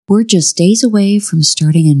We're just days away from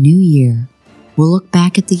starting a new year. We'll look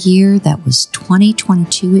back at the year that was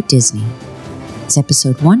 2022 at Disney. It's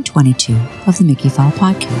episode 122 of the Mickey File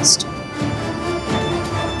Podcast.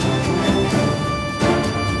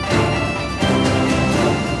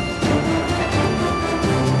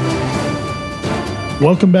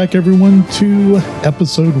 Welcome back, everyone, to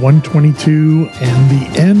episode 122 and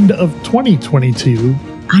the end of 2022.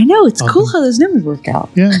 I know, it's cool how those numbers work out.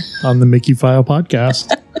 Yeah, on the Mickey File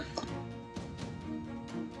Podcast.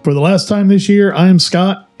 For the last time this year, I am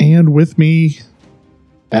Scott, and with me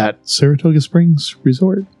at Saratoga Springs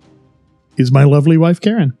Resort is my lovely wife,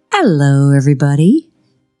 Karen. Hello, everybody.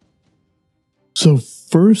 So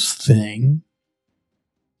first thing,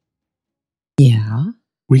 yeah,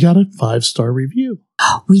 we got a 5-star review.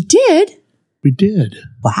 We did? We did.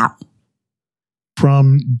 Wow.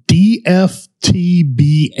 From DFTBA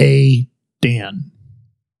Dan.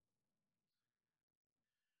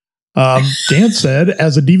 Dan said,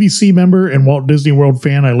 as a DVC member and Walt Disney World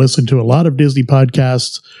fan, I listen to a lot of Disney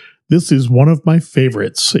podcasts. This is one of my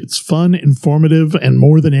favorites. It's fun, informative, and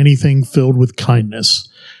more than anything, filled with kindness.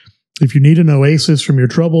 If you need an oasis from your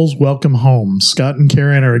troubles, welcome home. Scott and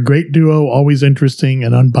Karen are a great duo, always interesting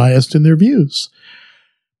and unbiased in their views.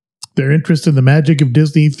 Their interest in the magic of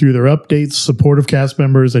Disney through their updates, supportive cast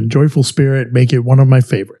members, and joyful spirit make it one of my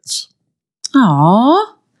favorites.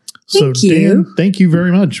 Aww. Thank you. Dan, thank you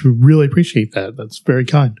very much. We really appreciate that. That's very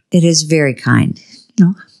kind. It is very kind. You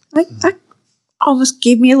know, I almost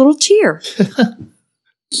gave me a little tear.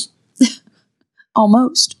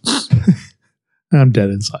 Almost. I'm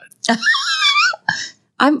dead inside.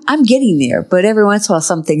 I'm getting there, but every once in a while,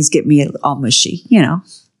 some things get me all mushy, you know.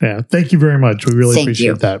 Yeah. Thank you very much. We really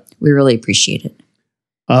appreciate that. We really appreciate it.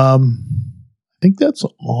 I think that's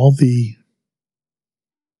all the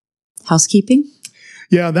housekeeping.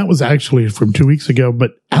 Yeah, that was actually from 2 weeks ago,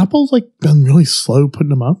 but Apple's like been really slow putting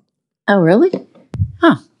them up. Oh, really?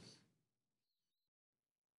 Huh.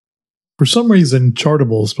 For some reason,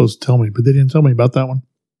 Chartable is supposed to tell me, but they didn't tell me about that one.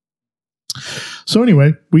 So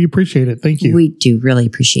anyway, we appreciate it. Thank you. We do really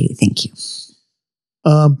appreciate it. Thank you.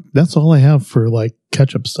 That's all I have for like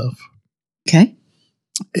catch-up stuff. Okay.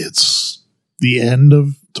 It's the end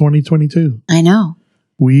of 2022. I know.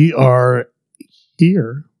 We are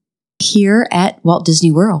here at Walt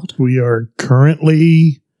Disney World. We are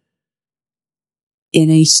currently in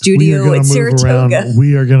a studio at Saratoga.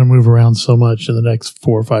 We are going to move around so much in the next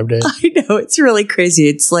 4 or 5 days. I know. It's really crazy.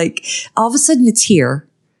 It's like all of a sudden it's here.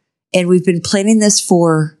 And we've been planning this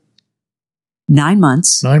for 9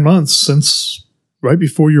 months. 9 months since right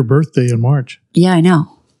before your birthday in March. Yeah, I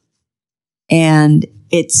know. And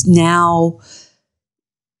it's now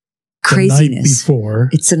craziness. The night before.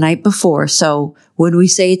 It's the night before. So when we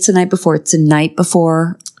say it's the night before, it's the night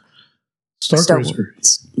before Star Cruiser.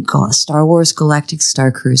 Star Wars Galactic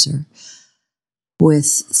Star Cruiser with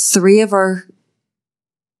 3 of our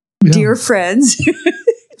dear friends.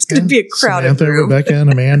 It's going to be a crowded Samantha, room. Rebecca,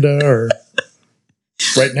 and Amanda are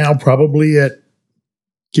right now probably at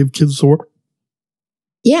Give Kids the World.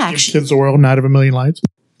 Yeah, actually. Give Kids the World, Night of a Million Lights.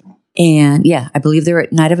 And yeah, I believe they're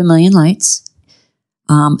at Night of a Million Lights.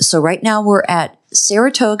 So right now we're at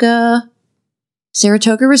Saratoga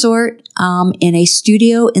Resort in a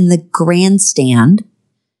studio in the grandstand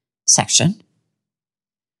section.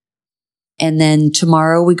 And then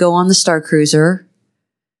tomorrow we go on the Star Cruiser.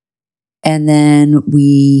 And then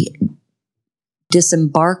we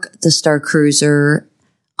disembark the Star Cruiser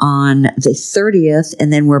on the 30th.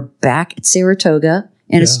 And then we're back at Saratoga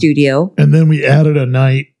in a studio. And then we added a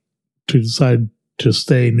night to decide to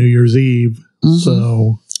stay New Year's Eve. Mm-hmm.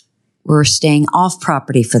 So we're staying off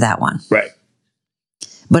property for that one. Right.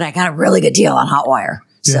 But I got a really good deal on Hotwire.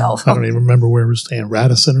 Yeah, so I don't even remember where we're staying.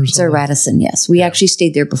 Radisson or something? It's a Radisson, yes. We actually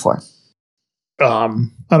stayed there before. I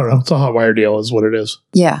don't know. It's a Hotwire deal is what it is.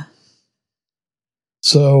 Yeah.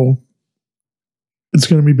 So it's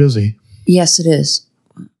going to be busy. Yes, it is.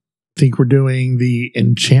 I think we're doing the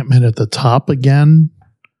Enchantment at the Top again.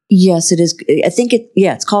 Yes, it is. I think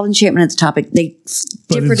it's called Enchantment at the Top. But it's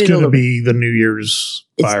going to be the New Year's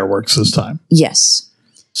fireworks this time. Yes.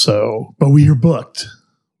 So, but we are booked.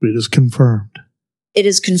 It is confirmed. It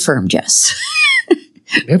is confirmed, yes.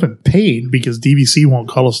 We haven't paid because DVC won't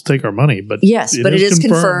call us to take our money, but yes, it is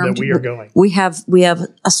confirmed that we are going. We have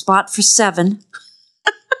a spot for 7.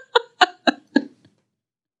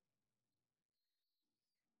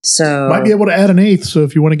 So might be able to add an 8th. So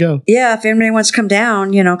if you want to go, yeah, if anybody wants to come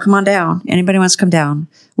down, come on down. Anybody wants to come down,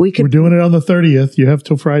 we could. We're doing it on the 30th. You have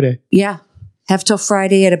till Friday. Yeah, have till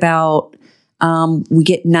Friday at about We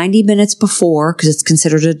get 90 minutes before, because it's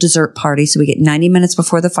considered a dessert party. So we get 90 minutes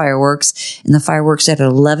before the fireworks, and the fireworks at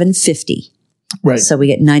 11:50. Right. So we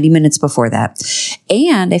get 90 minutes before that.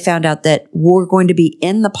 And I found out that we're going to be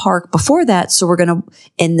in the park before that. So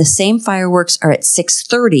and the same fireworks are at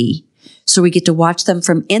 6:30. So we get to watch them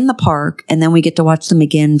from in the park, and then we get to watch them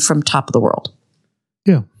again from top of the world.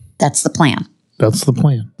 Yeah. That's the plan. That's the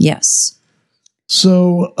plan. Yes.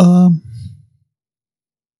 So,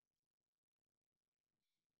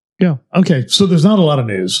 yeah. Okay. So there's not a lot of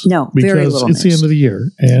news. No, because very little it's news. the end of the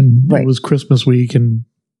year, and Right. it was Christmas week, and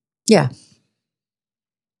Yeah.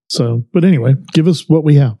 so. But anyway, give us what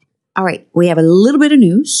we have. All right. We have a little bit of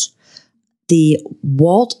news. The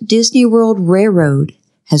Walt Disney World Railroad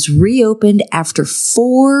has reopened after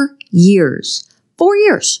 4 years. 4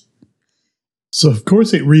 years. So of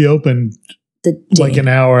course it reopened The like an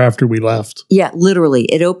hour after we left. Yeah, literally.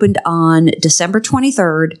 It opened on December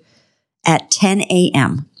 23rd at 10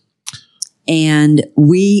 a.m. And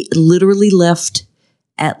we literally left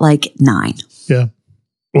at like 9. Yeah.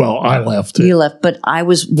 Well, I left it. You left, but I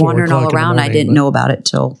was wandering all 4 o'clock in the around. I morning, didn't but- know about it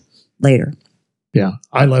till later. Yeah.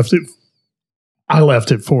 I left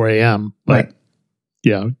at 4 a.m. But Right.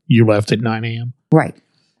 yeah, you left at 9 a.m. Right.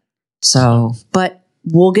 So, but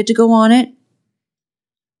we'll get to go on it.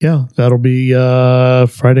 Yeah. That'll be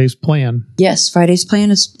Friday's plan. Yes, Friday's plan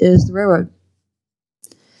is the railroad.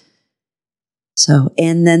 So,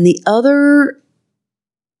 and then the other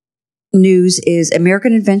news is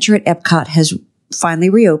American Adventure at Epcot has finally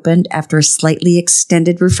reopened after a slightly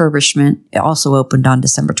extended refurbishment. It also opened on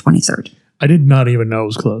December 23rd. I did not even know it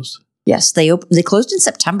was closed. Yes, they closed in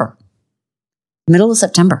September, middle of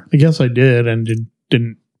September. I guess I did and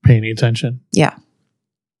didn't pay any attention. Yeah.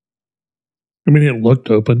 I mean, it looked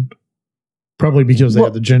open. Probably because they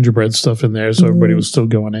had the gingerbread stuff in there, so everybody was still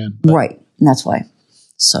going in. But Right. And that's why.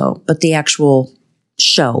 So, but the actual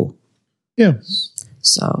show. yeah.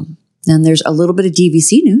 So, then there's a little bit of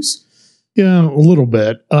DVC news. Yeah, a little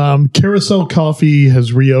bit. Carousel Coffee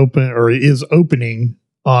has reopened or is opening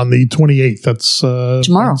on the 28th. That's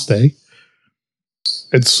Tomorrow. Wednesday.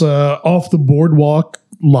 It's off the boardwalk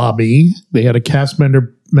lobby. They had a cast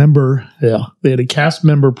member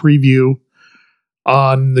preview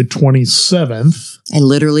on the 27th. I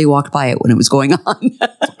literally walked by it when it was going on.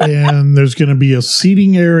 And there's going to be a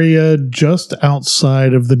seating area just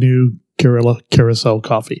outside of the new Carousel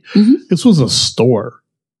Coffee. Mhm. This was a store.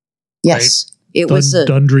 Yes. It was a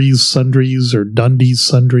Dundree's Sundries or Dundee's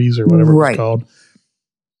Sundries or whatever Right. it's called.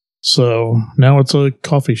 So now it's a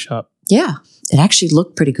coffee shop. Yeah, it actually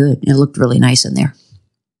looked pretty good. It looked really nice in there.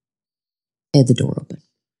 They had the door open.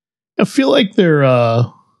 I feel like they're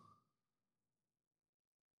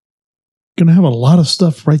going to have a lot of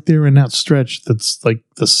stuff right there in that stretch that's like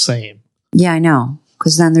the same. Yeah, I know.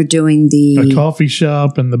 Because then they're doing The the coffee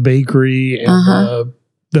shop and the bakery and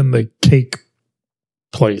then the cake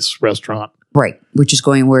place restaurant. right, which is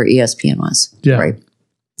going where ESPN was. Yeah. Right.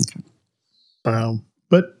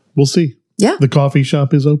 But we'll see. Yeah. The coffee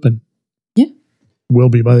shop is open. Yeah. Will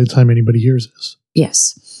be by the time anybody hears this.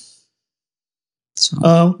 Yes.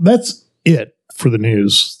 So That's it for the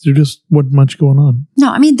news. There just wasn't much going on. no,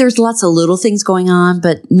 I mean there's lots of little things going on,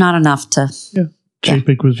 but not enough to. Yeah.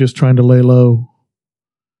 Chapek was just trying to lay low,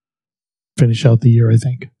 finish out the year, I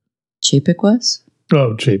think. Chapek was.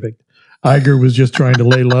 Oh, Chapek. Iger was just trying to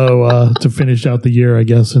lay low to finish out the year, I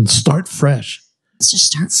guess, and start fresh. Let's just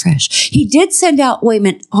start fresh. He did send out. Wait a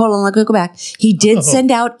minute. Hold on. Let me go back. He did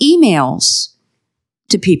send out emails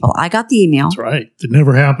to people. I got the email. That's right. It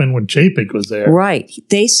never happened when Chapek was there. Right.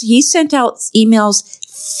 He sent out emails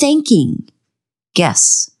thanking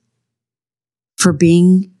guests for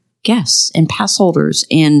being guests and pass holders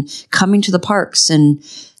and coming to the parks. And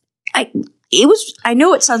I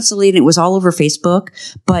know it sounds silly and it was all over Facebook,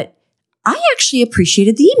 but I actually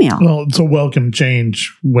appreciated the email. Well, it's a welcome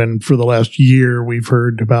change when for the last year we've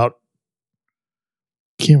heard about,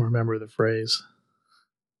 can't remember the phrase.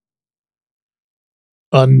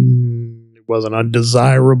 It wasn't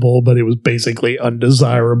undesirable, but it was basically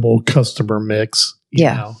undesirable customer mix. you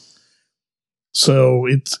Yeah. know. So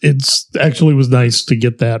it's actually was nice to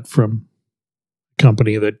get that from a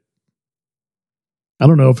company that I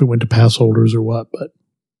don't know if it went to pass holders or what, but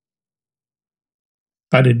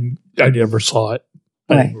I never saw it.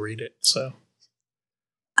 I Right. didn't read it. So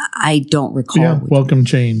I don't recall. yeah, which welcome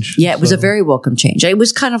change. Yeah, it was a So, very welcome change. It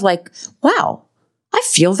was kind of like, wow, I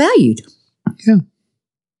feel valued. Yeah.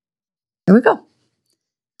 There we go.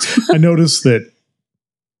 I noticed that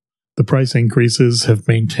the price increases have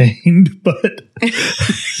maintained, but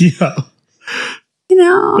yeah. You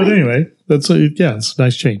know, But anyway, it's a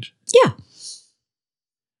nice change. yeah.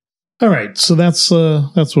 All right, so that's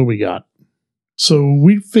what we got. So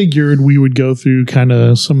we figured we would go through kind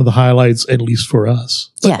of some of the highlights, at least for us.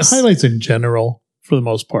 But Yes. highlights in general, for the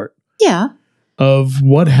most part, Yeah. of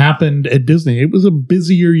what happened at Disney. It was a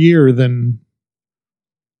busier year than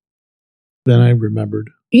I remembered.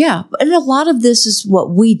 Yeah. And a lot of this is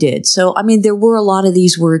what we did. So, I mean, there were a lot of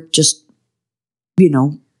these were just,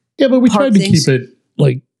 Yeah, but we Part tried to things. keep it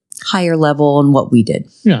like, higher level on what we did.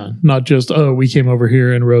 yeah, not just, we came over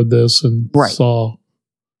here and rode this and Right. saw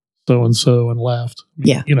so-and-so and left.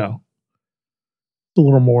 Yeah. A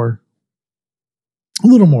little more,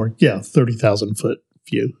 30,000 foot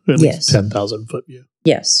view, at Yes. least 10,000 foot view.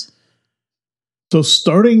 Yes. So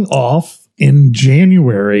starting off in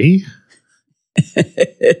January,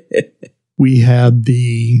 we had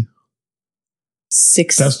the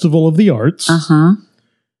 6. Festival of the Arts, Uh-huh.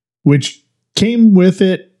 which came with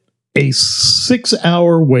it a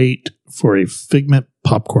 6-hour wait for a Figment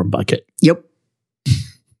popcorn bucket. Yep.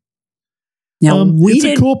 Now, we it's a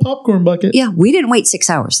did. cool popcorn bucket. Yeah, we didn't wait 6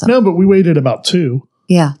 hours, though. No, but we waited about 2.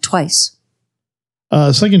 Yeah, twice.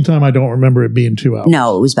 Second time, I don't remember it being 2 hours.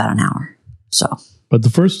 No, it was about an hour. So, But the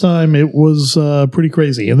first time, it was pretty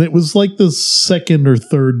crazy. And it was like the second or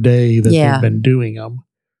third day that Yeah. they've been doing them.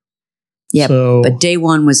 yeah. So, But day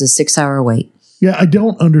one was a 6-hour wait. yeah, I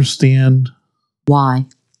don't understand. Why?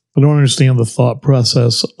 I don't understand the thought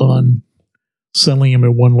process on selling them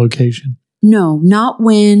at one location. No, not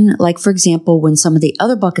when, like, for example, when some of the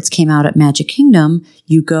other buckets came out at Magic Kingdom,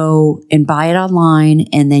 you go and buy it online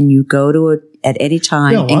and then you go to it at any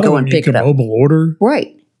time Yeah, a lot and of go them and you pick can it up. mobile order.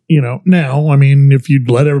 Right. Now, I mean, if you'd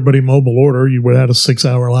let everybody mobile order, you would have had a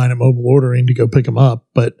 6-hour line at mobile ordering to go pick them up.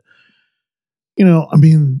 But, I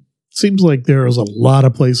mean, seems like there was a lot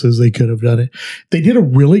of places they could have done it. They did a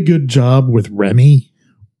really good job with Remy,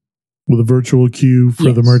 with a virtual queue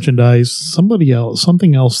for the Yes. merchandise.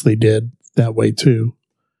 Something else they did that way too.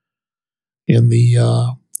 In the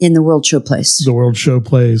World Show Place. the World Show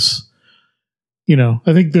Place.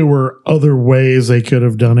 I think there were other ways they could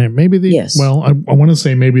have done it. Maybe Yes. well, I want to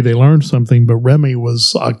say maybe they learned something, but Remy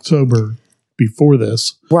was October before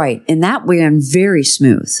this. Right. And that ran very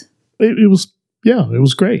smooth. It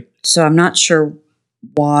was great. So I'm not sure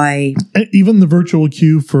why. And even the virtual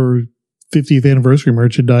queue for 50th anniversary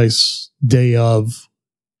merchandise day of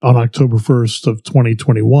on October 1st of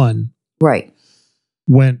 2021 Right.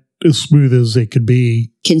 went as smooth as it could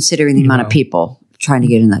be. Considering the amount of people trying to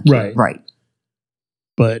get in that queue. Right. Right.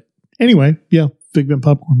 But anyway, yeah, Figment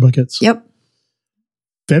popcorn buckets. Yep.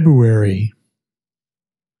 February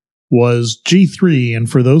was G3. And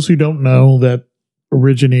for those who don't know, that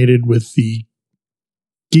originated with the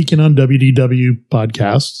Geekin' on WDW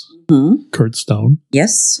podcast, Hmm. Kurt Stone.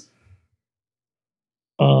 Yes.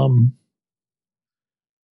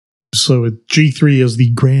 So G3 is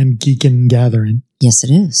the Grand Geekin' Gathering. Yes,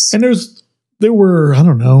 it is. And there were, I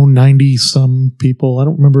don't know, 90 some people. I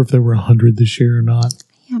don't remember if there were 100 this year or not.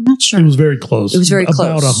 Yeah, I'm not sure. It was very close. It was very about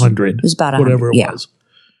close. 100. It was about 100. Whatever it Yeah. was.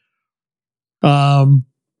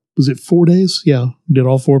 Was it 4 days? Yeah. Did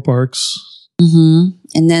all 4 parks. Mm-hmm.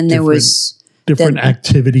 And then there was Different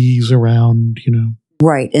activities around,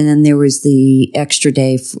 right, and then there was the extra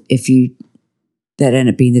day that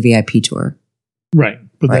ended up being the VIP tour. Right.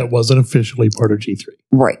 But Right. that wasn't officially part of G3.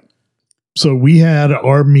 Right. So we had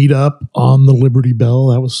our meetup on the Liberty Bell.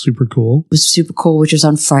 That was super cool. It was super cool, which was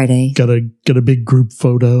on Friday. Got a big group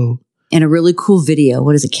photo. And a really cool video.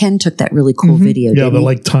 What is it? Ken took that really cool Mhm. video. Yeah, didn't the he?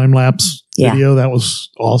 like time lapse Yeah. video. That was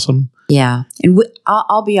awesome. Yeah. And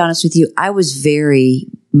I'll be honest with you, I was very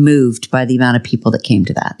moved by the amount of people that came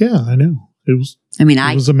to that. Yeah, I know. It was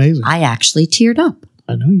amazing. I actually teared up.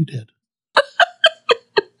 I know you did.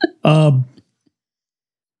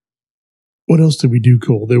 What else did we do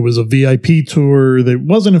cool? There was a VIP tour that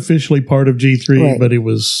wasn't officially part of G3, Right. but it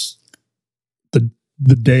was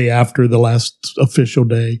the day after the last official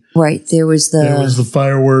day. Right. There was the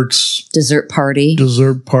fireworks dessert party.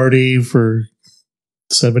 dessert party for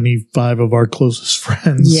 75 of our closest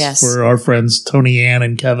friends. Yes. For our friends Tony Ann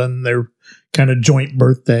and Kevin, their kind of joint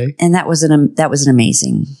birthday. And that was an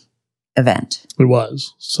amazing event. It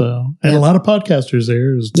was. So, and Yeah. a lot of podcasters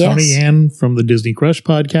there. It was Yes. Tony Ann from the Disney Crush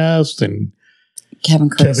podcast and Kevin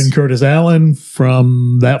Curtis Allen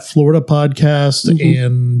from That Florida podcast Mhm.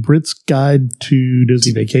 and Brit's Guide to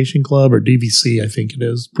Disney Vacation Club, or DVC, I think it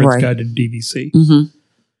is. Brit's Right. Guide to DVC. Mm-hmm.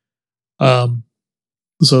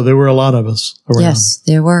 So there were a lot of us around. Yes,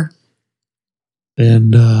 there were.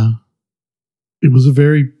 And it was a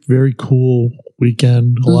very, very cool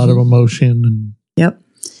weekend. A lot of emotion and Yep.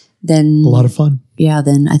 Then a lot of fun. Yeah,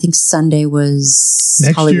 then I think Sunday was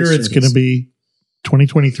Next Hollywood year, it's Studios. going to be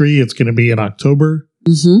 2023. It's going to be in October.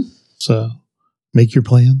 Mm-hmm. So make your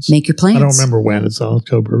plans. Make your plans. I don't remember when. It's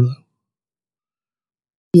October, though.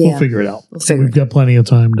 Yeah. We'll figure it out. We've got plenty of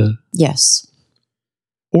time to. Yes.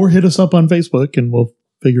 Or hit us up on Facebook and we'll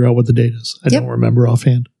figure out what the date is. I don't remember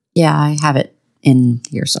offhand. Yeah, I have it in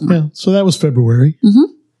here somewhere. Yeah, so that was February.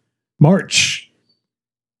 Mm-hmm. March,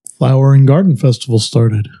 Flower and Garden Festival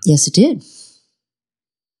started. Yes, it did.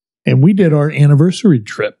 And we did our anniversary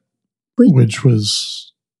trip, which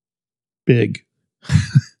was big,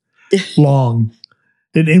 long.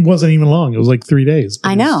 It wasn't even long. It was like 3 days.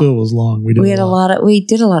 I know. It still was long. We did a lot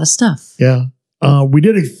of stuff. Yeah. We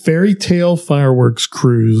did a fairy tale fireworks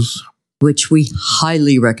cruise, which we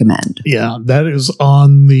highly recommend. Yeah, that is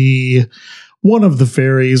on one of the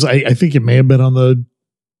ferries. I think it may have been on the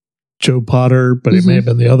Joe Potter, but it may have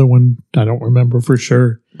been the other one. I don't remember for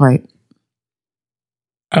sure. Right.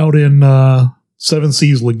 Out in Seven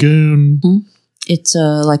Seas Lagoon. Mm-hmm. It's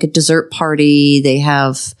like a dessert party. They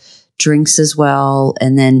have drinks as well,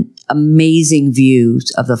 and then amazing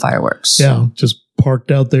views of the fireworks. Yeah, just parked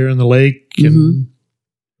out there in the lake, and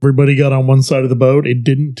everybody got on one side of the boat. It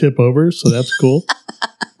didn't tip over, so that's cool.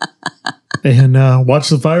 And watch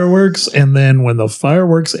the fireworks, and then when the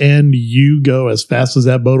fireworks end, you go as fast as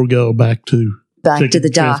that boat will go back to the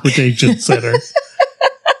dock. Transportation Center.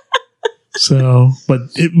 So, but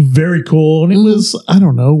it very cool. And it was, I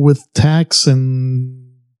don't know, with tax and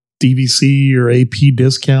DVC or AP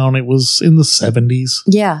discount, it was in the 70s.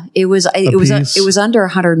 Yeah, it was under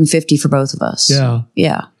 150 for both of us. Yeah.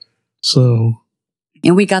 Yeah. So,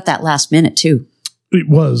 and we got that last minute too. It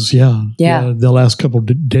was, yeah. Yeah. The last couple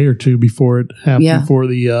day or two before it happened, before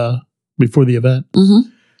the event.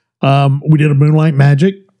 Mm-hmm. We did a Moonlight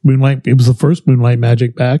Magic. It was the first Moonlight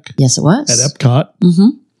Magic back. Yes, it was. At Epcot.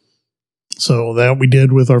 Mm-hmm. So that we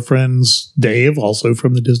did with our friends Dave, also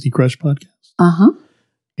from the Disney Crush podcast. Uh-huh.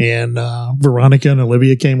 And Veronica and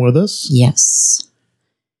Olivia came with us. Yes.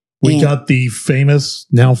 We got the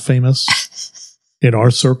now famous in our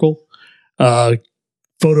circle,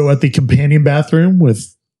 photo at the companion bathroom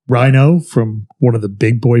with Rhino from one of the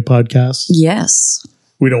Big Boy podcasts. Yes.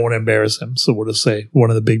 We don't want to embarrass him, so we'll just say one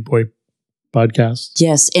of the Big Boy podcasts.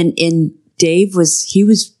 Yes, and Dave was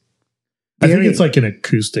I think it's like an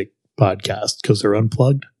acoustic podcast because they're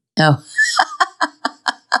unplugged. Oh.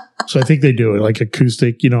 So I think they do it like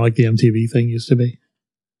acoustic, like the MTV thing used to be.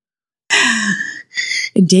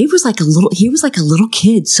 And Dave was like a little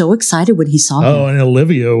kid, so excited when he saw him. Oh, and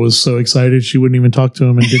Olivia was so excited she wouldn't even talk to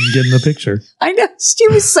him and didn't get in the picture. I know. She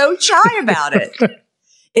was so shy about it.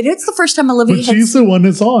 And it's the first time Olivia but she's the one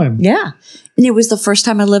that saw him. Yeah. And it was the first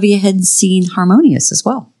time Olivia had seen Harmonious as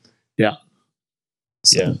well. Yeah.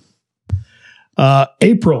 So. Yeah.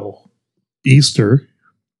 April, Easter.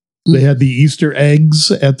 They had the Easter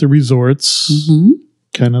eggs at the resorts. Mm-hmm.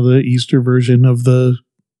 Kind of the Easter version of the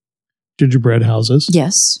gingerbread houses.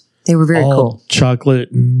 Yes. They were very cool.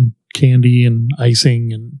 Chocolate and candy and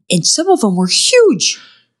icing. And some of them were huge.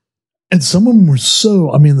 And some of them were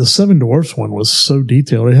the Seven Dwarfs one was so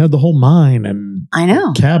detailed. It had the whole mine and I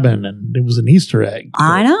know cabin, and it was an Easter egg.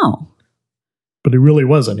 I know. But it really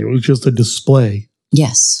wasn't. It was just a display.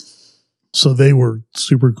 Yes. So they were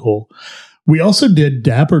super cool. We also did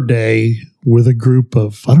Dapper Day with a group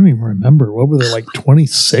of, I don't even remember. What were there, like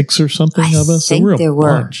 26 or something of us? There were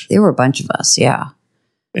a bunch of us, yeah.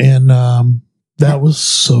 And that was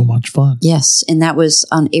so much fun. Yes. And that was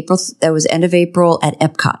end of April at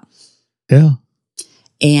Epcot. Yeah.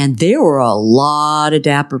 And there were a lot of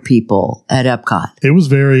dapper people at Epcot. It was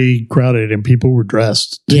very crowded and people were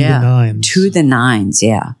dressed to the nines. To the nines,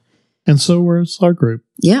 yeah. And so was our group.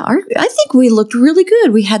 Yeah, I think we looked really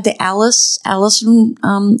good. We had the Alice in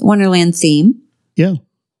Wonderland theme. Yeah.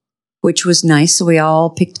 Which was nice. So we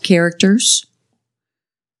all picked characters.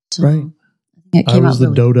 So right. I was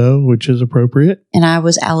the Dodo, which is appropriate. And I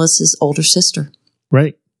was Alice's older sister.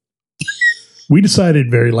 Right. We decided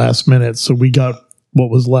very last minute, so we got what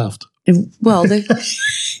was left. Well,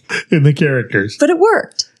 in the characters. But it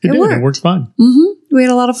worked. It worked fine. Mm-hmm. We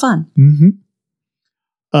had a lot of fun. Mm-hmm.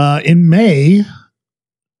 In May,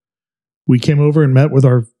 we came over and met with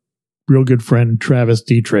our real good friend, Travis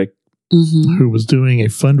Dietrich, who was doing a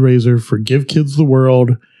fundraiser for Give Kids the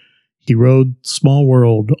World. He rode Small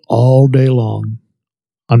World all day long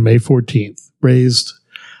on May 14th. Raised,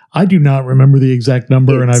 I do not remember the exact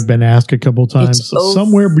number, and I've been asked a couple times.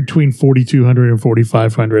 Somewhere between $4,200 and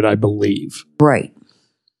 $4,500, I believe. Right.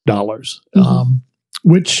 Dollars.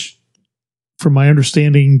 Which, from my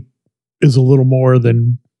understanding, is a little more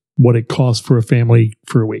than what it costs for a family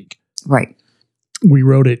for a week. Right. We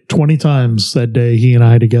rode it 20 times that day, he and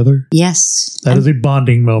I together. Yes. That is a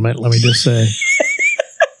bonding moment, let me just say.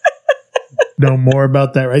 know more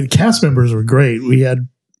about that, right? The cast members were great. We had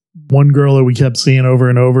one girl that we kept seeing over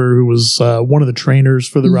and over who was one of the trainers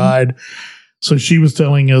for the ride. So she was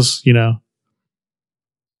telling us,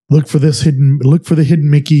 look for the hidden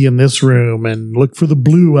Mickey in this room and look for the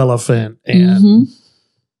blue elephant. And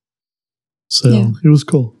so it was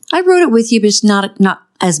cool. I rode it with you, but it's not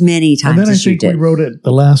as many times and then as you did. We rode it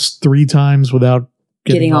the last 3 times without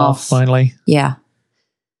getting off finally. Yeah.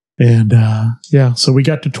 And so we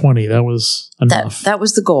got to 20. That was enough. That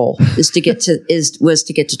was the goal, was to get to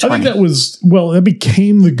 20. I think that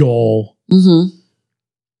became the goal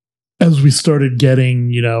as we started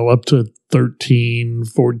getting, up to 13,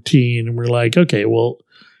 14. And we're like, okay, well,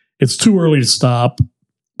 it's too early to stop.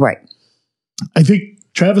 Right. I think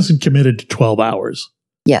Travis had committed to 12 hours.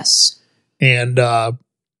 Yes. And,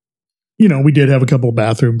 we did have a couple of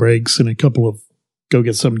bathroom breaks and a couple of go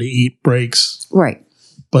get something to eat breaks. Right.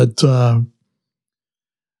 But it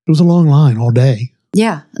was a long line all day.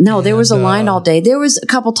 Yeah. No, there was a line all day. There was a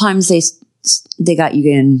couple times they got you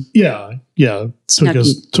in. Yeah. Yeah.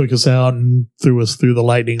 Took us out and threw us through the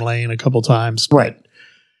lightning lane a couple times. Right.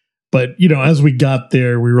 But, as we got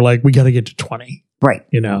there, we were like, we got to get to 20. Right.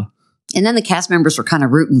 And then the cast members were kind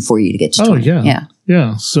of rooting for you to get to 20. Oh, yeah. Yeah.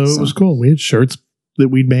 Yeah. So it was cool. We had shirts that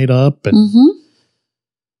we'd made up. And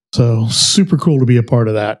so super cool to be a part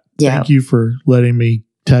of that. Yeah. Thank you for letting me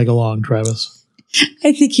tag along, Travis.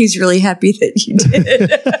 I think he's really happy that you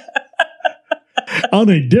did. On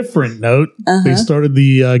a different note, they started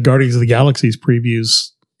the Guardians of the Galaxy's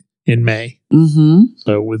previews in May.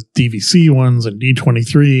 So with DVC ones and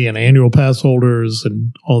D23 and annual pass holders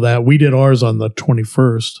and all that, we did ours on the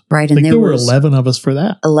 21st. Right. I think there were 11 of us for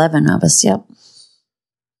that. 11 of us, yep.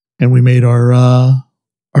 And we made our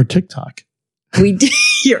TikTok. We did.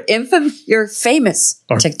 You're famous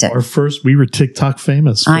TikTok. We were TikTok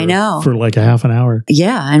famous. I know. For like a half an hour.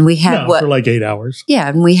 Yeah. And we had for like 8 hours. Yeah.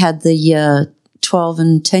 And we had the 12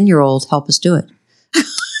 and 10-year-old help us do it.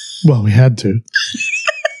 Well, we had to.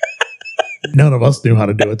 None of us knew how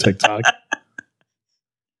to do a TikTok.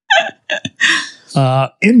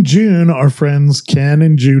 In June, our friends Ken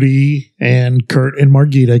and Judy and Kurt and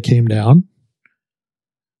Margita came down.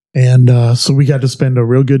 And so we got to spend a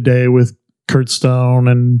real good day with Kurt Stone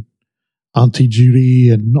and Auntie Judy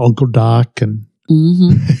and Uncle Doc and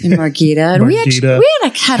Margita. And we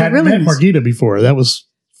had a really met Margita before. That was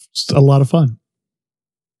a lot of fun.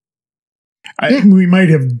 We might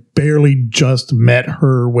have barely just met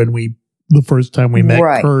her the first time we met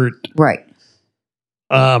Kurt. Right.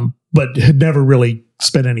 But had never really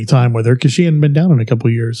spent any time with her because she hadn't been down in a couple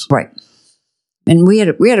of years. Right. And we had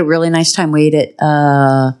a really nice time. We ate at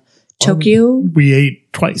Tokyo. We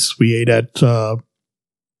ate twice. We ate at the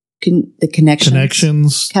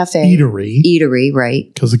Connections Cafe Eatery,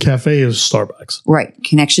 right? Because the cafe is Starbucks, right?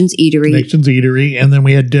 Connections Eatery, and then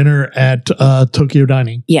we had dinner at Tokyo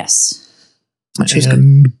Dining. Yes, which was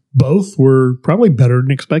good. Both were probably better than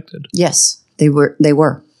expected. Yes, they were.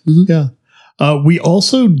 Yeah. We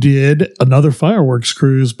also did another fireworks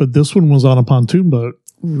cruise, but this one was on a pontoon boat,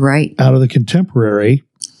 right, out of the Contemporary.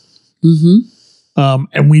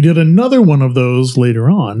 And we did another one of those later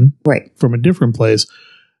on, right, from a different place.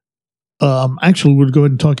 Actually, we'll go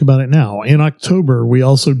ahead and talk about it now. In October, we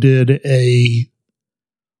also did a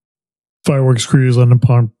fireworks cruise on the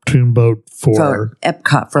pontoon boat for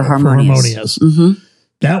Epcot for Harmonious.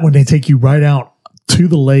 That one, they take you right out to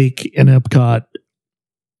the lake in Epcot.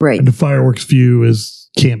 Right. And the fireworks view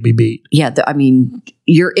can't be beat. Yeah.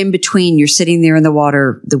 You're in between. You're sitting there in the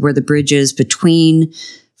water where the bridge is between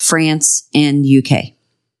France and UK.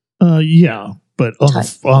 Yeah. But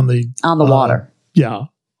on the water. Yeah.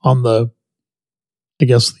 On I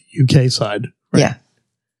guess the UK side. Right? Yeah.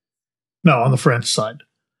 No, on the French side.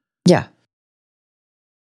 Yeah.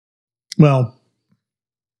 Well,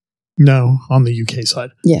 no, on the UK side.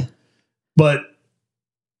 Yeah. But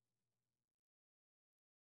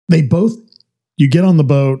you get on the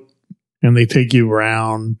boat and they take you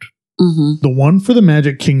around. The one for the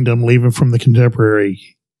Magic Kingdom, leaving from the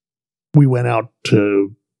Contemporary, we went out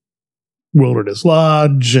to Wilderness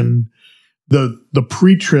Lodge, and the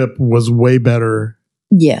pre-trip was way better.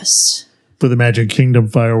 Yes. For the Magic Kingdom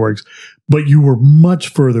fireworks, but you were much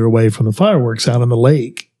further away from the fireworks out on the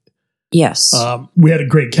lake. Yes. We had a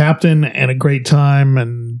great captain and a great time,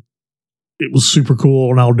 and it was super cool,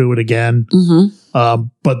 and I'll do it again.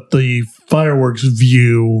 But the fireworks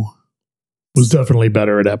view was definitely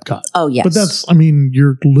better at Epcot. Oh, yes. But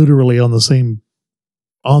you're literally on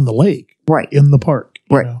the lake. Right. In the park.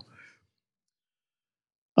 Right.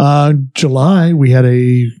 July,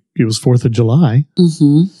 it was 4th of July.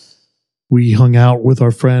 We hung out with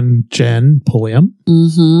our friend Jen Pulliam.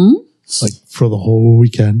 like for the whole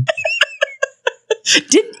weekend.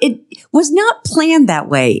 It was not planned that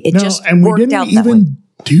way. It just and we worked didn't out that way. even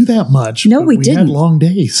do that much. No, but we had didn't. long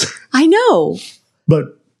days. I know.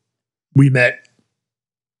 But we met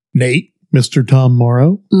Nate, Mr. Tom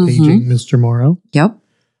Morrow, Mhm. paging Mr. Morrow. Yep.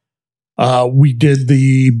 We did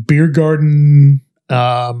the beer garden.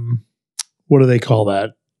 What do they call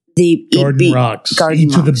that? The Garden Rocks. Garden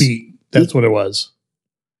Eat to the Rocks. Beat. That's what it was.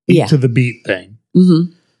 Eat Yeah. to the Beat thing.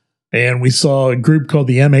 Mm-hmm. And we saw a group called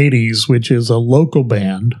the M80s, which is a local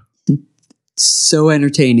band. So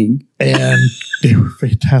entertaining. And they were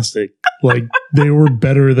fantastic. Like, they were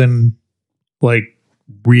better than, like,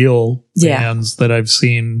 real bands that I've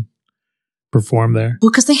seen perform there.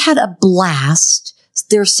 Well, because they had a blast.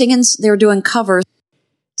 They're singing, they're doing covers,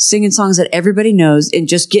 singing songs that everybody knows, and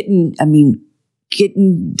just getting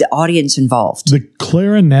the audience involved. The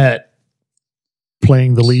clarinet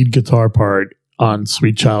playing the lead guitar part on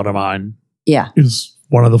Sweet Child of Mine Yeah. is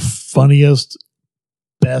one of the funniest,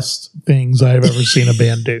 best things I've ever seen a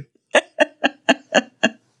band do.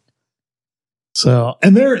 So,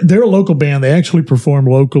 and they're a local band. They actually perform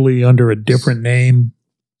locally under a different name.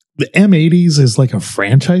 The M80s is like a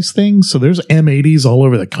franchise thing. So there's M80s all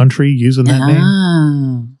over the country using that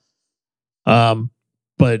name.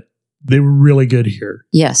 But they were really good here.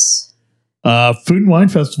 Yes. Food and Wine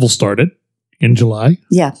Festival started in July.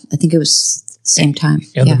 Yeah. I think it was same time.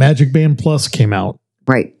 And yeah. the Magic Band Plus came out.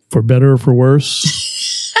 Right. For better or for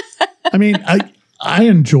worse. I mean, I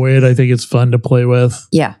enjoy it. I think it's fun to play with.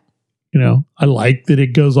 Yeah. You know, I like that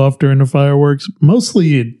it goes off during the fireworks.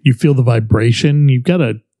 Mostly you feel the vibration. You've got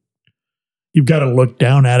to look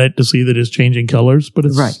down at it to see that it's changing colors, but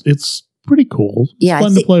it's pretty cool. It's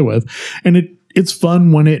fun to play with. And it's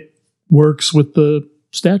fun when it works with the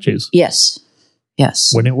statues. Yes.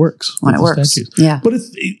 Yes. When it works. When it works. Statues. Yeah. But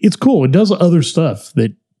it's cool. It does other stuff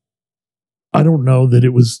that I don't know that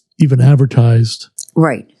it was even advertised.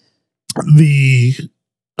 Right. The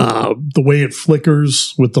way it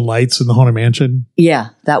flickers with the lights in the Haunted Mansion. Yeah.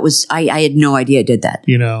 That was, I had no idea it did that.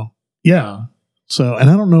 You know? Yeah. So, and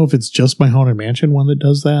I don't know if it's just my Haunted Mansion one that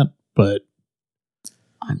does that, but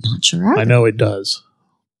I'm not sure. I know it does.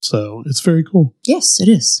 So it's very cool. Yes, it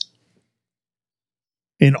is.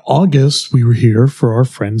 In August, we were here for our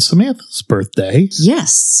friend Samantha's birthday.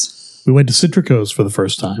 Yes. We went to Citrico's for the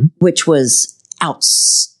first time. Which was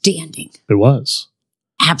outstanding. It was.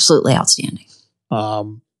 Absolutely outstanding.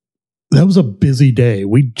 That was a busy day.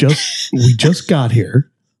 We just got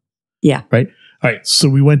here. Yeah. Right? All right. So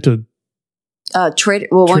we went to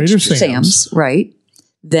Trader Sam's. Right.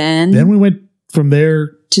 Then we went from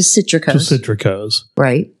there to Citrico's.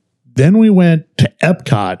 Right. Then we went to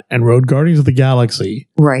Epcot and rode Guardians of the Galaxy.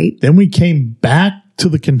 Right. Then we came back to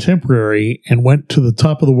the Contemporary and went to the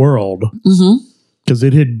Top of the World because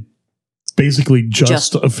it had basically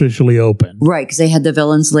just officially opened. Right, because they had the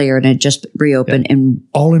Villains Lair and it just reopened. And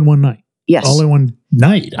all in one night. Yes. All in one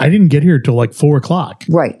night. I didn't get here till like 4:00.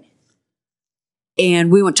 Right.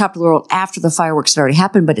 And we went Top of the World after the fireworks had already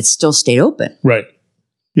happened, but it still stayed open. Right.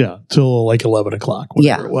 Yeah, till like 11:00,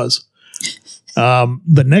 whatever it was.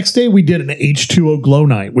 The next day we did an H2O Glow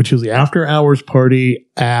Night, which is the after hours party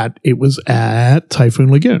at Typhoon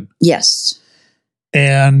Lagoon. Yes.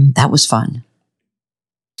 And that was fun.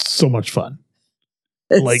 So much fun.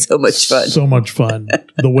 Like so much fun. So much fun.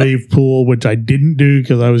 The wave pool, which I didn't do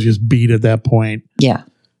because I was just beat at that point. Yeah.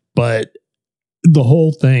 But the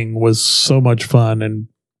whole thing was so much fun. And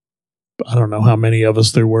I don't know how many of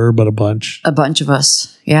us there were, but a bunch. A bunch of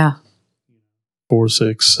us. Yeah. 4,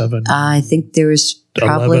 6, 7. I think there was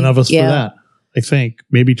probably 11 of us for that. I think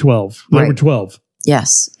maybe 12. There were 12.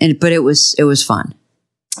 Yes. But it was fun.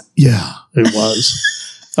 Yeah, it was.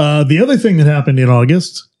 The other thing that happened in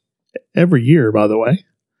August, every year, by the way,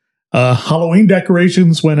 Halloween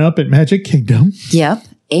decorations went up at Magic Kingdom. Yep.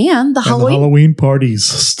 And the Halloween parties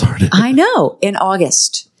started. I know. In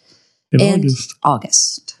August.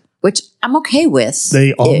 August. Which I'm okay with.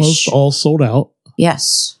 They almost all sold out.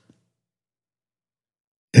 Yes.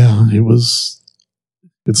 Yeah,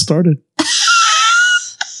 it started.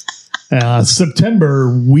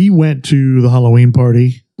 September, we went to the Halloween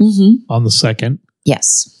party on the 2nd.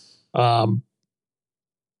 Yes.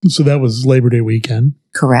 So that was Labor Day weekend.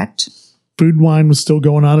 Correct. Food and Wine was still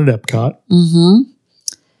going on at Epcot.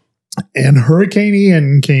 And Hurricane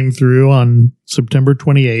Ian came through on September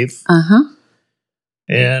 28th.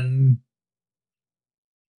 And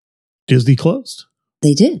Disney closed.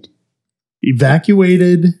 They did.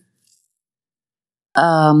 Evacuated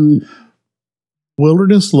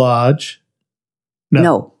Wilderness Lodge. No.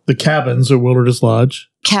 No. The cabins are Wilderness Lodge.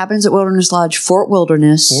 cabins at Wilderness Lodge, Fort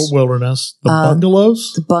Wilderness, the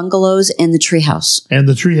bungalows, and the treehouse. And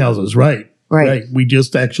the tree houses, right. We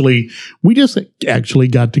just actually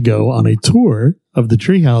got to go on a tour of the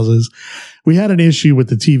tree houses. We had an issue with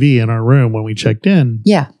the TV in our room when we checked in.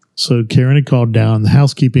 Yeah. So Karen had called down. The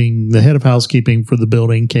head of housekeeping for the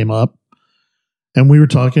building came up, and we were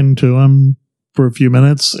talking to him for a few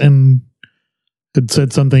minutes, and had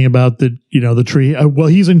said something about the tree. Well,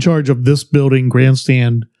 he's in charge of this building,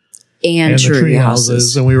 grandstand, and the tree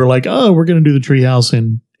houses. And we were like, oh, we're going to do the tree house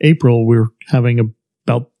in April. We're having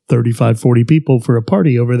about 35, 40 people for a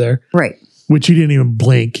party over there. Right. Which he didn't even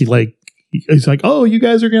blink. He's like, oh, you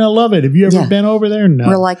guys are going to love it. Have you ever been over there? No.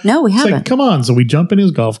 We're like, no, we haven't. Like, come on. So we jump in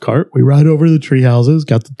his golf cart. We ride over to the tree houses,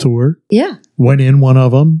 got the tour. Yeah. Went in one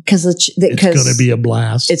of them. Because it's going to be a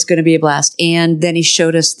blast. It's going to be a blast. And then he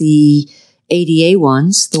showed us the ADA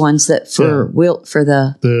ones, the ones that for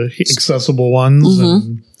the accessible ones. Mm-hmm.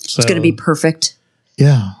 And so, it's going to be perfect.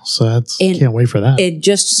 Yeah, so can't wait for that. It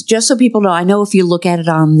just so people know, I know if you look at it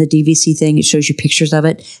on the DVC thing, it shows you pictures of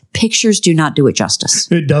it. Pictures do not do it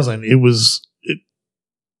justice. It doesn't. The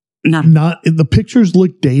pictures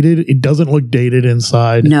look dated. It doesn't look dated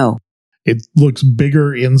inside. No. It looks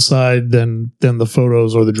bigger inside than the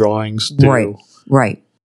photos or the drawings do. Right.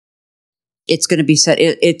 It's going to be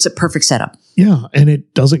it's a perfect setup. Yeah, and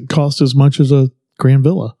it doesn't cost as much as a Grand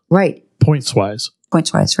Villa. Right. Points wise,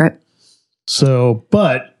 right? So,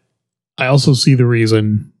 but I also see the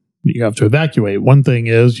reason you have to evacuate. One thing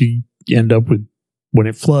is you end up with, when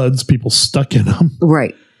it floods, people stuck in them.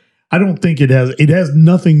 Right. I don't think it has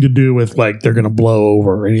nothing to do with like they're going to blow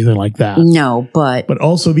over or anything like that. No, but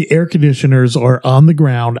also the air conditioners are on the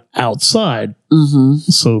ground outside. Mm-hmm.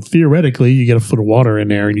 So theoretically you get a foot of water in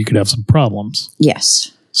there and you could have some problems.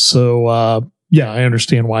 Yes. So, I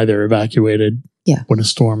understand why they're evacuated when a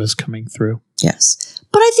storm is coming through. Yes.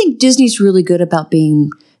 But I think Disney's really good about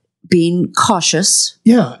being cautious.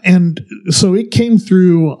 Yeah. And so it came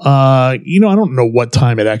through, I don't know what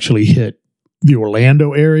time it actually hit the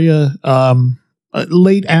Orlando area.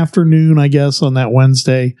 Late afternoon, I guess, on that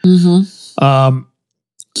Wednesday. Mm-hmm.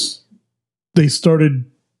 They started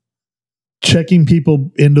checking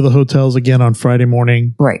people into the hotels again on Friday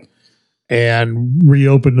morning. Right. And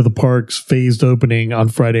reopened to the parks, phased opening on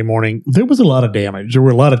Friday morning. There was a lot of damage. There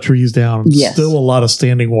were a lot of trees down. Yes. Still a lot of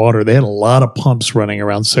standing water. They had a lot of pumps running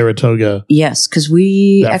around Saratoga. Yes, because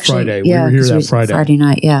we Friday. We were here that Friday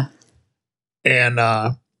night, yeah.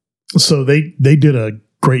 And so they did a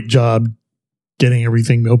great job getting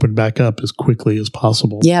everything opened back up as quickly as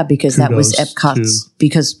possible. Yeah, because that was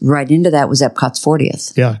because right into that was Epcot's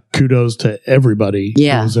 40th. Yeah, kudos to everybody who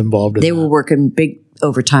was involved in that. They were working big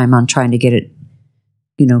overtime on trying to get it,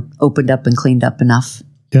 opened up and cleaned up enough.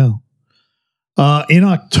 Yeah. In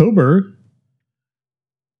October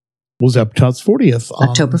was Epcot's 40th.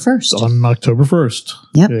 October 1st. On October 1st.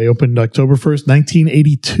 Yep. They opened October 1st,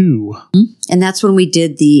 1982. Mm-hmm. And that's when we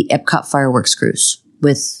did the Epcot fireworks cruise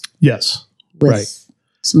with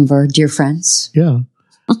some of our dear friends. Yeah.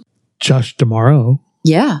 Josh DeMauro.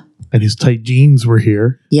 Yeah. And his tight jeans were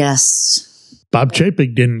here. Yes. Bob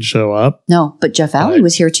Chapek didn't show up. No, but Jeff Alley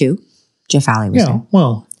was here too. Jeff Alley was there.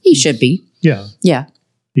 Well. He should be. Yeah. Yeah.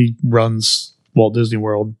 He runs Walt Disney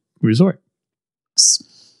World Resort.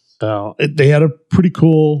 So they had a pretty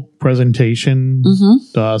cool presentation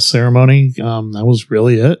ceremony. That was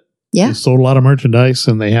really it. Yeah. They sold a lot of merchandise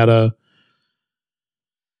and they had a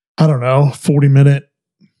 40-minute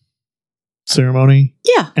ceremony.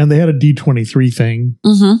 Yeah. And they had a D23 thing.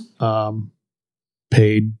 Mm-hmm.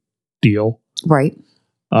 Paid deal. Right.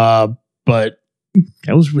 But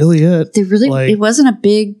that was really it. It wasn't a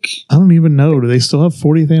big... I don't even know. Do they still have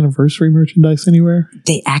 40th anniversary merchandise anywhere?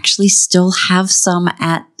 They actually still have some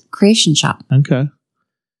at Creation Shop. Okay.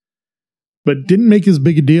 But didn't make as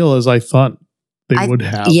big a deal as I thought they would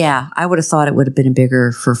have. Yeah, I would have thought it would have been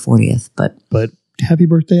bigger for 40th, but happy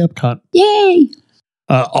birthday, Epcot. Yay!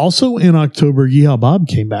 Also in October, Yeehaw Bob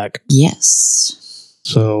came back. Yes.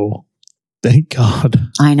 So, thank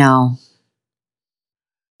God. I know.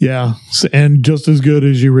 Yeah, and just as good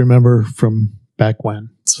as you remember from back when.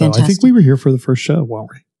 It's fantastic. I think we were here for the first show, weren't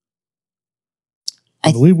we?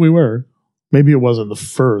 I believe we were. Maybe it wasn't the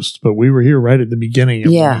first, but we were here right at the beginning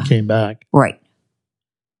of when we came back. Right.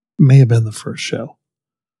 May have been the first show.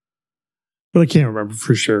 But I can't remember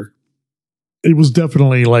for sure. It was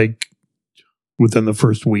definitely like within the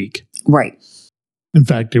first week. Right. In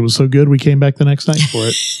fact, it was so good we came back the next night for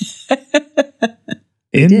it.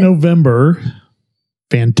 In November,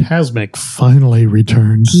 Fantasmic finally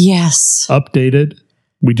returned. Yes. Updated.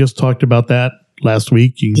 We just talked about that last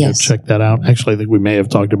week. You can go check that out. Actually, I think we may have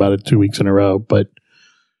talked about it 2 weeks in a row, but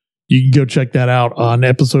you can go check that out on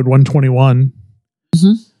episode 121.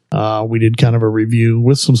 We did kind of a review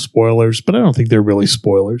with some spoilers, but I don't think they're really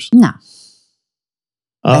spoilers. No.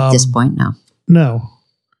 At this point, no. No.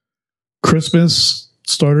 Christmas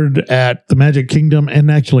started at the Magic Kingdom,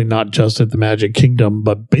 and actually not just at the Magic Kingdom,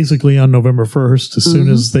 but basically on November 1st, as soon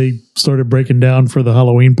as they started breaking down for the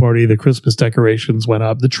Halloween party, the Christmas decorations went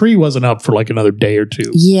up. The tree wasn't up for like another day or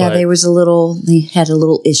two. Yeah, they had a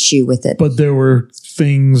little issue with it. But there were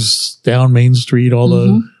things down Main Street, all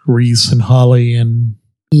the wreaths and holly and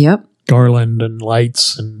garland and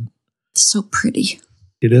lights. And it's so pretty.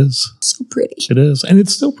 It is. So pretty. It is. And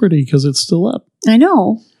it's still pretty because it's still up. I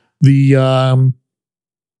know.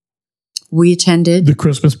 We attended. The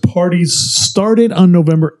Christmas parties started on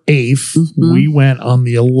November 8th. We went on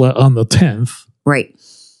the 10th. Right.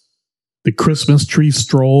 The Christmas tree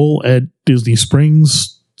stroll at Disney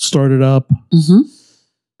Springs started up.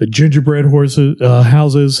 The gingerbread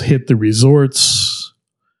houses hit the resorts.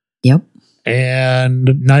 Yep.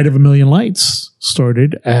 And Night of a Million Lights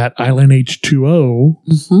started at Island H2O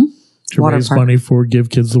to raise money for Give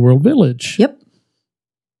Kids the World Village. Yep.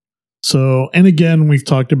 So, and again, we've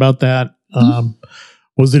talked about that.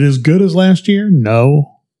 Was it as good as last year?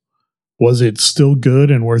 No. Was it still good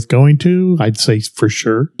and worth going to? I'd say for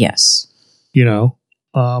sure. Yes. You know,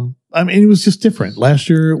 I mean, it was just different. Last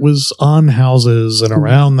year it was on houses and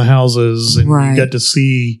around the houses, and you got to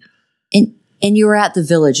see. And you were at the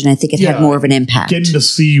village, and I think it had more of an impact. Getting to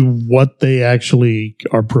see what they actually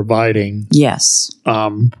are providing. Yes.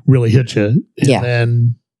 Really hit you. And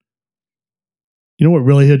then, you know what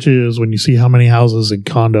really hit you is when you see how many houses and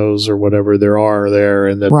condos or whatever there are there,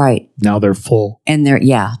 and that now they're full. And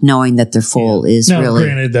knowing that they're full is now, really.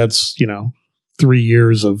 Granted, that's, 3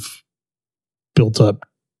 years of built up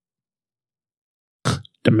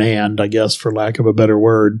demand, I guess, for lack of a better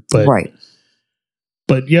word. But,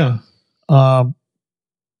 but yeah.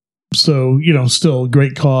 So, still a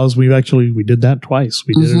great cause. We did that twice.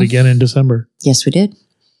 We did it again in December. Yes, we did.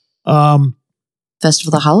 Festival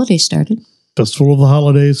of the Holidays started. Festival of the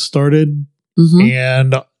Holidays started,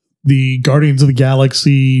 and the Guardians of the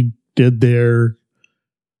Galaxy did their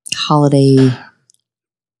holiday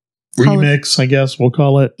remix, I guess we'll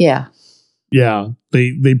call it. Yeah. Yeah.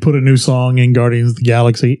 They put a new song in Guardians of the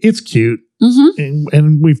Galaxy. It's cute.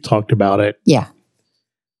 And we've talked about it. Yeah.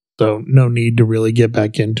 So no need to really get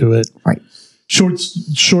back into it. Right.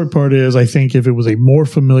 Short part is, I think if it was a more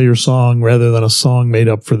familiar song rather than a song made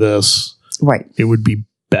up for this, it would be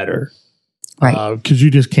better. Right. Because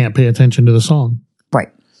you just can't pay attention to the song. Right.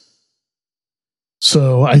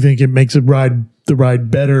 So I think it makes the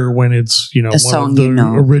ride better when it's, one of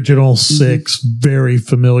the original 6 very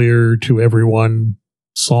familiar to everyone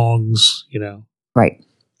songs, Right.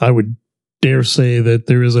 I would dare say that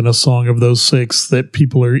there isn't a song of those 6 that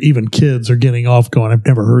people even kids are getting off going, I've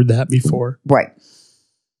never heard that before. Right.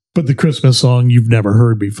 But the Christmas song you've never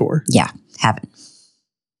heard before. Yeah, haven't.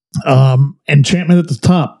 Enchantment at the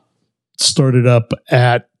Top started up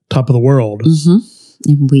at Top of the World.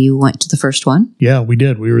 And we went to the first one. Yeah, we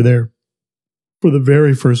did. We were there for the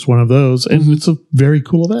very first one of those. And it's a very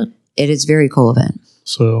cool event. It is a very cool event.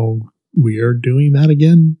 So we are doing that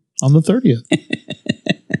again on the 30th.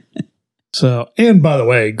 So, and by the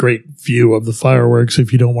way, great view of the fireworks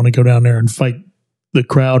if you don't want to go down there and fight the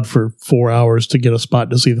crowd for 4 hours to get a spot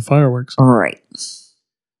to see the fireworks. All right.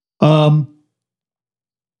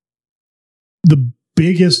 The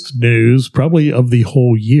biggest news probably of the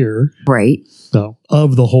whole year. Right. No,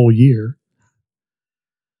 of the whole year.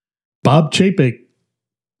 Bob Chapek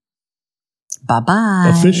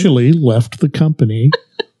bye-bye officially left the company.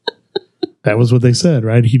 That was what they said,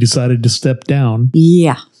 right? He decided to step down.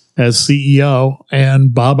 Yeah. As CEO,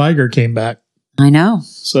 and Bob Iger came back. I know.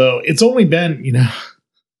 So it's only been,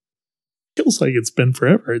 feels like it's been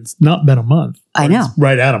forever. It's not been a month. I know. It's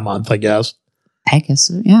right at a month, I guess. I guess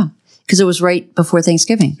so, yeah. Because it was right before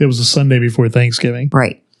Thanksgiving. It was a Sunday before Thanksgiving.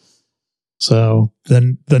 Right. So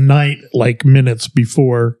then the night, like minutes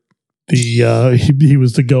before he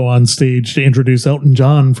was to go on stage to introduce Elton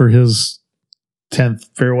John for his 10th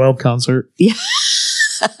farewell concert. Yeah.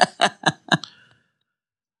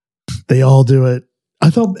 They all do it. I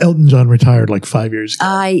thought Elton John retired like 5 years ago.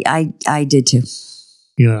 I did too.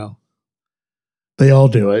 They all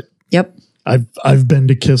do it. Yep. I've been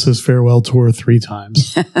to Kiss's farewell tour 3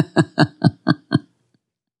 times.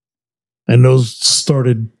 And those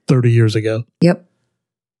started 30 years ago. Yep.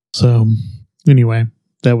 So anyway,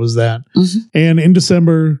 that was that. And in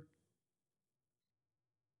December,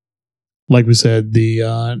 like we said,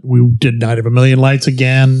 we did Night of a Million Lights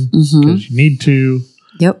again because you need to.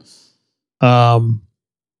 Yep.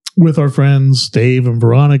 with our friends Dave and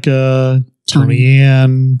Veronica, Tony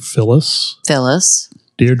Ann, Phyllis,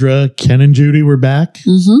 Deirdre, Ken and Judy were back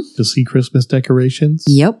to see Christmas decorations.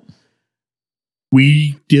 Yep.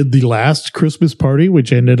 We did the last Christmas party,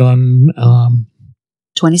 which ended on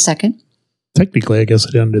 22nd. Technically, I guess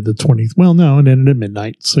it ended the 20th. Well, no, it ended at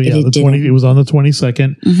midnight. So yeah, it was on the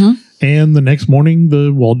 22nd. And the next morning,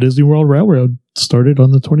 the Walt Disney World Railroad started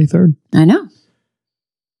on the 23rd. I know.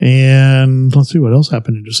 And let's see what else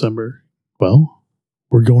happened in December. Well,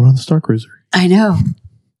 we're going on the Star Cruiser. I know.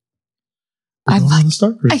 On the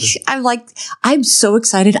Star Cruiser. I'm so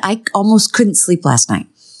excited. I almost couldn't sleep last night.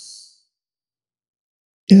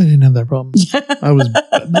 Yeah, I didn't have that problem. I was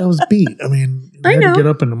beat. I mean, I had to get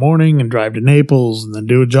up in the morning and drive to Naples and then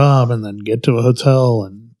do a job and then get to a hotel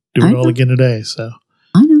and do it all again today. So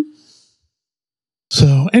I know.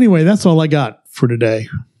 So anyway, that's all I got for today.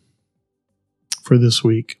 For this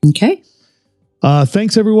week. Okay.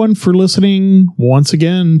 Thanks everyone for listening once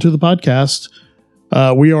again to the podcast.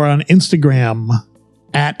 We are on Instagram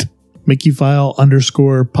at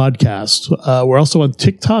MickeyFile_podcast. We're also on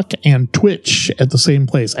TikTok and Twitch at the same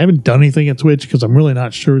place. I haven't done anything at Twitch because I'm really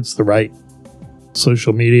not sure it's the right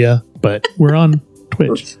social media, but we're on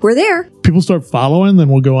Twitch. We're there. People start following, then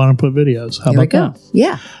we'll go on and put videos. How about that?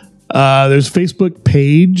 Yeah. There's a Facebook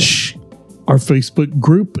page. Our Facebook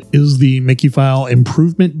group is the Mickey File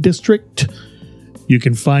Improvement District. You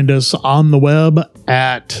can find us on the web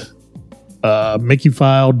at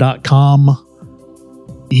mickeyfile.com.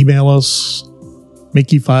 Email us,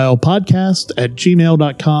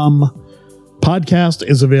 mickeyfilepodcast@gmail.com. Podcast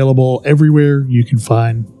is available everywhere you can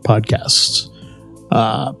find podcasts.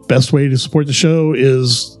 Best way to support the show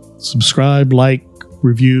is subscribe, like,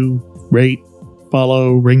 review, rate,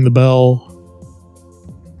 follow, ring the bell.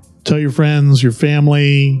 Tell your friends, your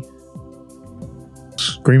family.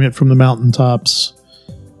 Scream it from the mountaintops.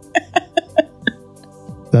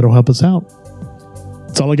 That'll help us out.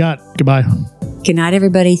 That's all I got. Goodbye. Good night,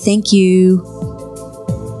 everybody. Thank you.